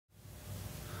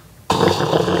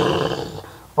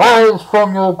Rise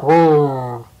from your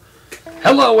grave.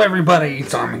 Hello everybody,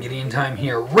 it's ArmagideonTime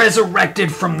here,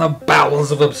 resurrected from the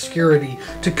bowels of obscurity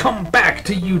to come back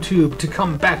to YouTube, to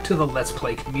come back to the Let's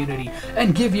Play community,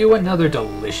 and give you another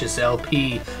delicious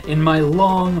LP in my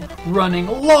long-running,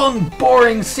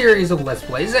 boring series of Let's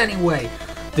Plays anyway.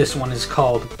 This one is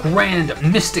called Grand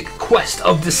Mystic Quest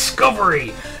of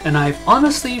Discovery, and I've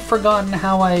honestly forgotten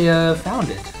how I found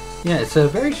it. Yeah, it's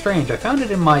very strange. I found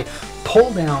it in my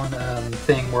pull-down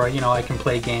thing where, you know, I can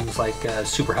play games like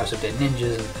Super House of Dead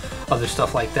Ninjas and other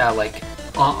stuff like that, like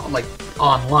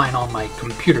online on my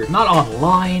computer. Not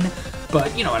online,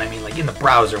 but you know what I mean, like in the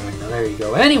browser window. There you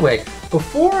go. Anyway,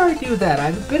 before I do that, I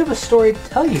have a bit of a story to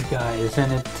tell you guys,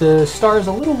 and it stars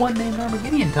a little one named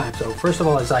ArmagideonTime. So first of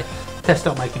all, as I test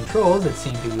out my controls, it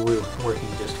seemed to be working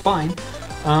just fine.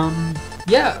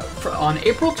 Yeah, on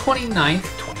April 29th,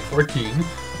 2014,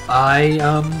 I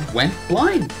went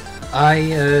blind. I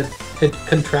had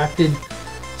contracted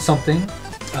something,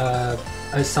 an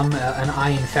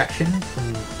eye infection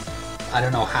from, I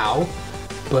don't know how,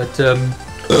 but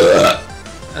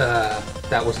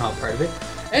that was not part of it.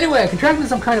 Anyway, I contracted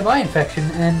some kind of eye infection,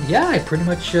 and yeah, I pretty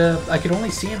much, I could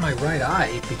only see in my right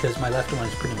eye because my left one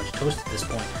is pretty much toast at this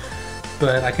point.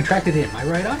 But I contracted it in my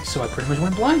right eye, so I pretty much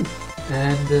went blind.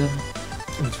 And it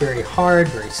was very hard,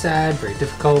 very sad, very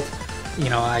difficult. You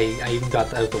know, I even got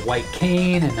the white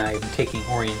cane, and I'm taking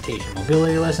orientation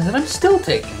mobility lessons, and I'm still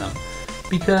taking them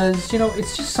because, you know,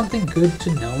 it's just something good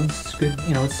to know. It's good,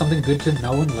 you know, it's something good to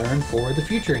know and learn for the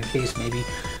future in case maybe,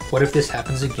 what if this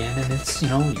happens again and it's, you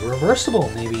know,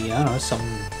 irreversible? Maybe, I don't know,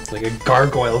 like a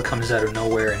gargoyle comes out of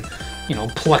nowhere and, you know,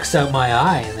 plucks out my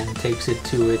eye and then takes it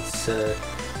to its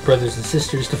brothers and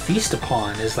sisters to feast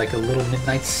upon as like a little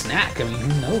midnight snack. I mean,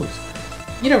 who knows?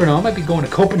 You never know, I might be going to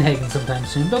Copenhagen sometime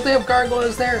soon. Don't they have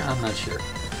gargoyles there? I'm not sure.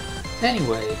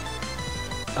 Anyway,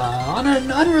 on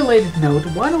an unrelated note,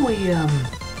 why don't we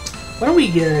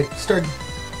start,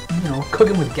 you know,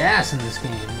 cooking with gas in this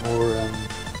game, or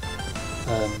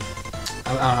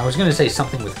I was gonna say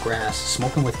something with grass,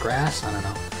 smoking with grass. I don't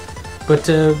know, but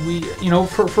we, you know,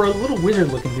 for a little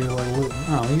wizard-looking dude, like,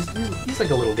 I don't know, he's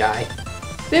like a little guy.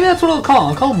 Maybe that's what I'll call him.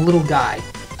 I'll call him Little Guy.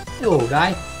 Hey, little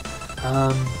guy.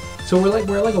 So we're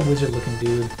like a wizard-looking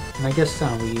dude, and I guess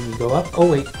we go up. Oh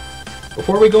wait,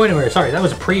 before we go anywhere, sorry, that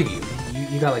was a preview.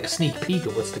 You got like a sneak peek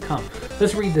of what's to come.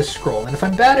 Let's read this scroll, and if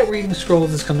I'm bad at reading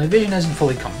scrolls, it's because my vision hasn't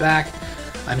fully come back.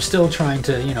 I'm still trying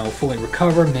to, you know, fully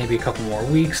recover. Maybe a couple more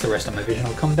weeks, the rest of my vision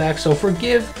will come back. So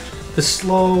forgive the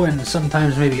slow and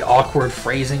sometimes maybe awkward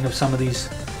phrasing of some of these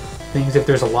things. If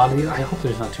there's a lot of these, I hope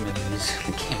there's not too many of these.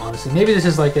 I can't honestly. Maybe this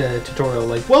is like a tutorial,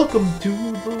 like welcome to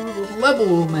the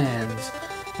level man's.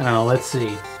 I don't know, let's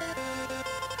see.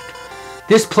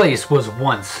 This place was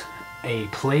once a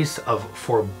place of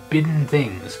forbidden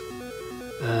things.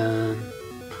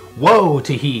 Woe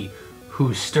to he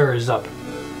who stirs up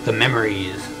the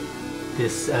memories.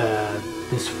 This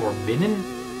forbidden?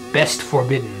 Best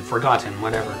forbidden, forgotten,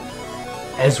 whatever.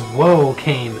 As woe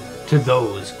came to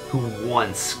those who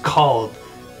once called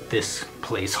this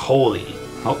place holy.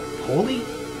 Oh, holy?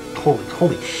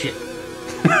 Holy shit.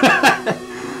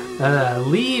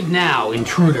 Leave now,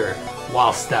 intruder,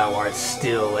 whilst thou art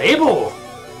still able.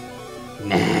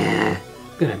 Nah, I'm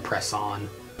gonna press on.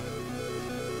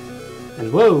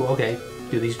 And whoa, okay.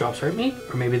 Do these drops hurt me?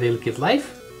 Or maybe they give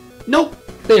life? Nope,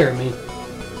 they hurt me.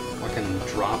 Fucking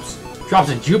drops. Drops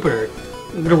of Jupiter.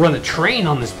 I'm gonna run a train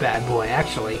on this bad boy,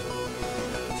 actually.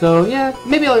 So yeah,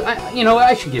 maybe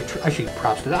I should give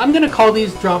props to that. I'm gonna call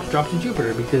these drops of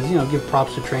Jupiter because, you know, give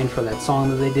props to Train for that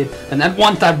song that they did, and that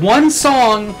one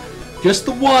song, just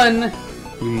the one,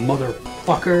 you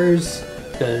motherfuckers,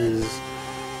 because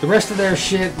the rest of their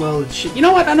shit, well, it's shit. You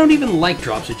know what? I don't even like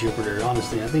Drops of Jupiter,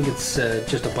 honestly. I think it's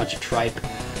just a bunch of tripe.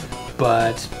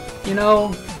 But, you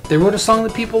know, they wrote a song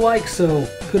that people like, so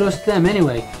kudos to them.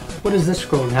 Anyway, what does this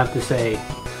scroll have to say?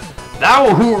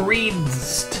 Thou who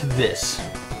readst this.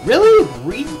 Really?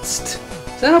 Readst?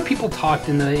 Is that how people talked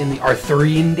in the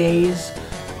Arthurian days?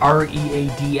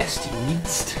 R-E-A-D-S-T.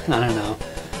 Readst? I don't know.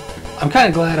 I'm kind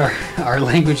of glad our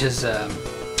language has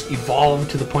evolved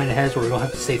to the point it has where we don't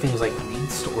have to say things like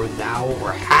readst or thou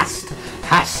or hast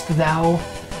thou.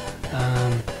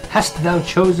 Hast thou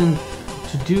chosen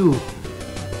to do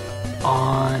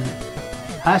on?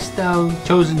 Hast thou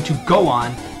chosen to go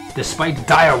on despite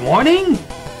dire warning?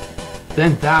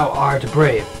 Then thou art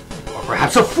brave, or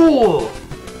perhaps a fool.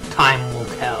 Time will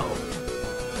tell.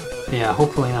 Yeah,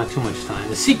 hopefully not too much time.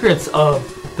 The secrets of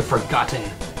the forgotten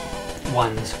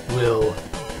ones will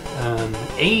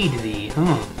aid thee.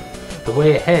 The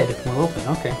way ahead will open.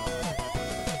 Okay.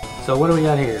 So what do we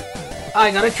got here?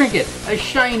 I got a trinket! A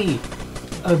shiny!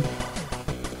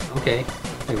 Okay.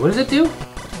 Wait, what does it do?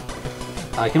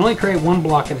 I can only create one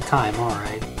block at a time,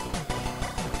 alright.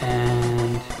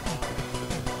 And...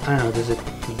 I don't know, does it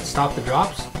stop the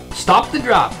drops? Stop the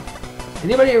drop!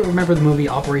 Anybody remember the movie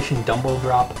Operation Dumbo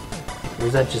Drop? Or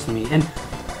is that just me? And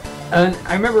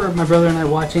I remember my brother and I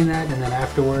watching that, and then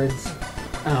afterwards,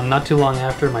 not too long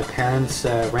after, my parents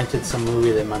rented some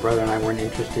movie that my brother and I weren't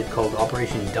interested called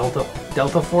Operation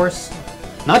Delta Force.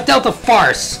 Not Delta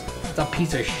Farce! It's a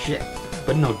piece of shit.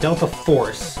 But no, Delta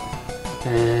Force.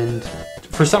 And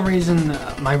for some reason,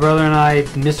 my brother and I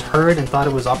misheard and thought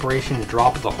it was Operation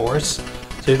Drop the Horse.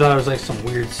 So he thought it was like some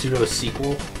weird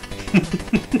pseudo-sequel.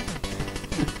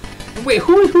 Wait,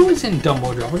 who was in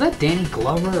Dumbo Drop? Was that Danny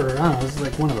Glover? Or I don't know, it was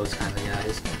like one of those kind of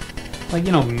guys. Like,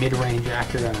 you know, mid-range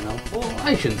actor, I don't know. Well,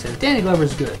 I shouldn't say it. Danny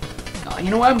Glover's good. You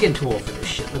know what? I'm getting too old for this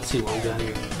shit. Let's see what we got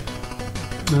here.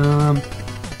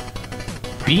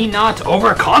 Be not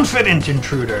overconfident,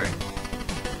 intruder.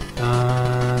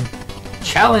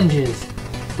 Challenges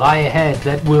lie ahead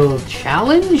that will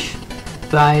challenge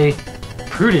thy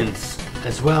prudence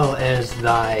as well as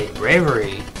thy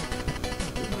bravery.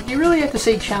 You really have to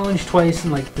say challenge twice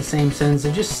in like the same sentence.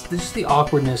 It's just the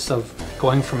awkwardness of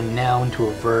going from a noun to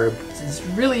a verb. It's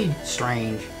really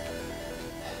strange.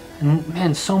 And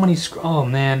man, so many oh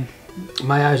man,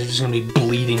 my eyes are just gonna be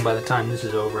bleeding by the time this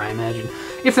is over, I imagine.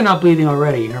 If they're not bleeding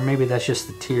already, or maybe that's just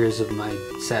the tears of my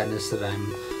sadness that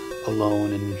I'm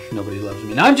alone and nobody loves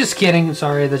me. No, I'm just kidding. I'm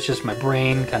sorry. That's just my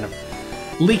brain kind of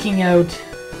leaking out.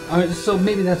 So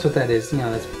maybe that's what that is. You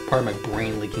know, that's part of my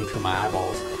brain leaking through my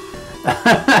eyeballs.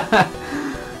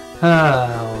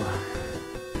 Oh.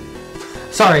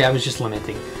 Sorry, I was just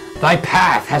lamenting. Thy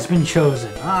path has been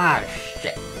chosen. Ah,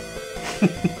 shit.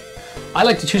 I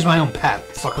like to choose my own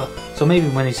path, sucker. So maybe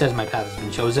when he says my path has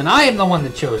been chosen, I am the one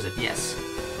that chose it. Yes.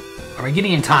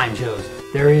 ArmagideonTime chose.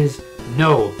 There is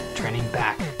no turning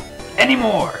back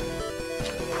anymore.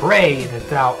 Pray that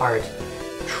thou art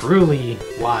truly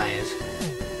wise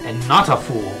and not a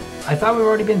fool. I thought we've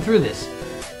already been through this.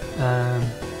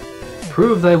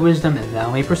 Prove thy wisdom and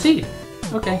thou may proceed.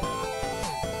 Okay.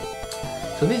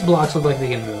 So these blocks look like they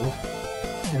can move.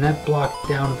 And that block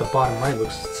down at the bottom right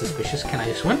looks suspicious. Can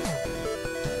I swim?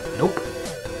 Nope.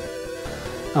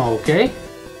 Okay.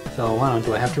 So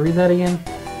do I have to read that again?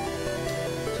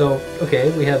 So,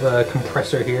 okay, we have a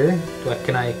compressor here.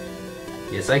 Can I?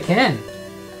 Yes, I can.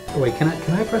 Oh wait, can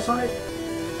I press on it?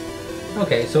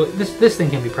 Okay, so this thing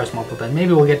can be pressed multiple times.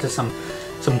 Maybe we'll get to some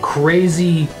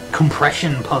crazy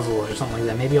compression puzzles or something like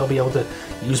that. Maybe I'll be able to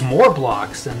use more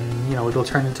blocks and, you know, it'll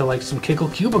turn into like some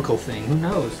cubicle thing. Who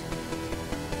knows?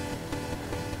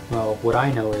 Well, what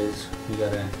I know is we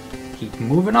gotta keep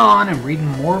moving on and reading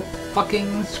more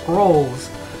fucking scrolls.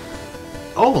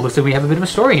 Oh, looks like we have a bit of a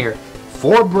story here.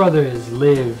 4 brothers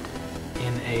lived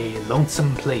in a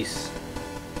lonesome place,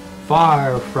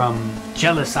 far from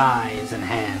jealous eyes and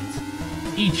hands.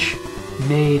 Each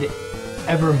made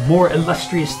ever more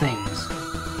illustrious things,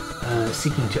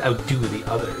 seeking to outdo the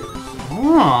others.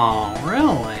 Oh,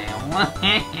 really?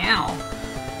 Wow.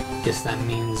 Guess that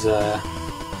means,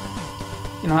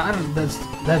 you know,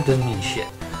 that doesn't mean shit.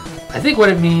 I think what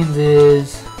it means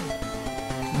is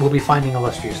we'll be finding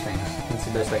illustrious things. That's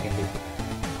the best I can do.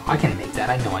 I can make that.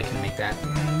 I know I can make that.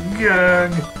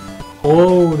 Gug.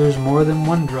 Oh, there's more than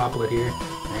one droplet here.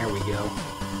 There we go.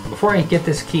 Before I get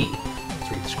this key,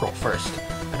 let's read the scroll first.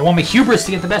 I don't want my hubris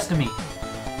to get the best of me.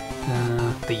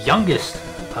 The youngest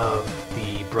of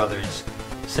the brothers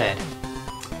said,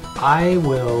 I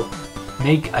will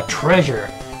make a treasure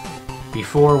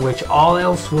before which all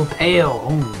else will pale.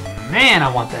 Oh man,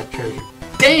 I want that treasure.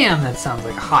 Damn, that sounds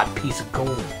like a hot piece of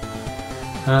gold.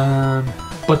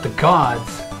 But the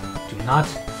gods do not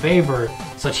favor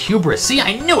such hubris. See,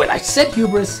 I knew it. I said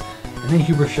hubris, and then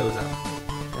hubris shows up.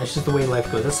 That's just the way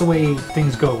life goes. That's the way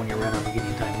things go when you're around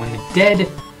ArmagideonTime.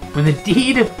 When the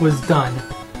deed was done,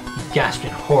 he gasped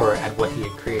in horror at what he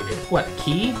had created. What, a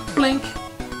key? Blink.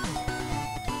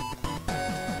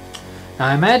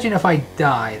 Now imagine if I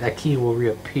die, that key will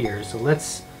reappear. So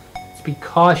let's be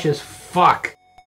cautious. Fuck.